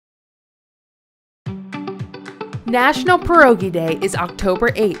National Pierogi Day is October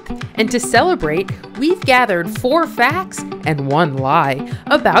 8th, and to celebrate, we've gathered 4 facts and 1 lie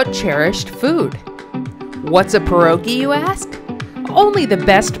about cherished food. What's a pierogi, you ask? Only the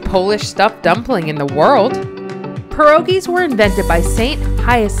best Polish stuffed dumpling in the world. Pierogis were invented by Saint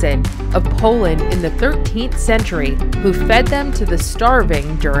Hyacinth of Poland in the 13th century, who fed them to the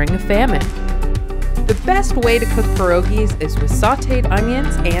starving during a famine. The best way to cook pierogis is with sautéed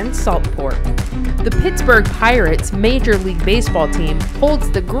onions and salt pork. The Pittsburgh Pirates Major League Baseball team holds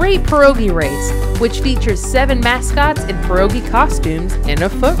the Great Pierogi Race, which features 7 mascots in pierogi costumes in a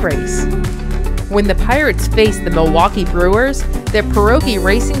foot race. When the Pirates face the Milwaukee Brewers, their pierogi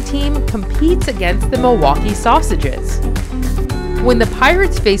racing team competes against the Milwaukee Sausages. When the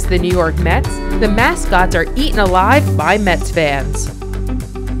Pirates face the New York Mets, the mascots are eaten alive by Mets fans.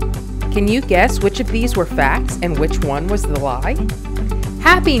 Can you guess which of these were facts and which one was the lie?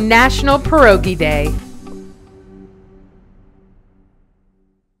 Happy National Pierogi Day!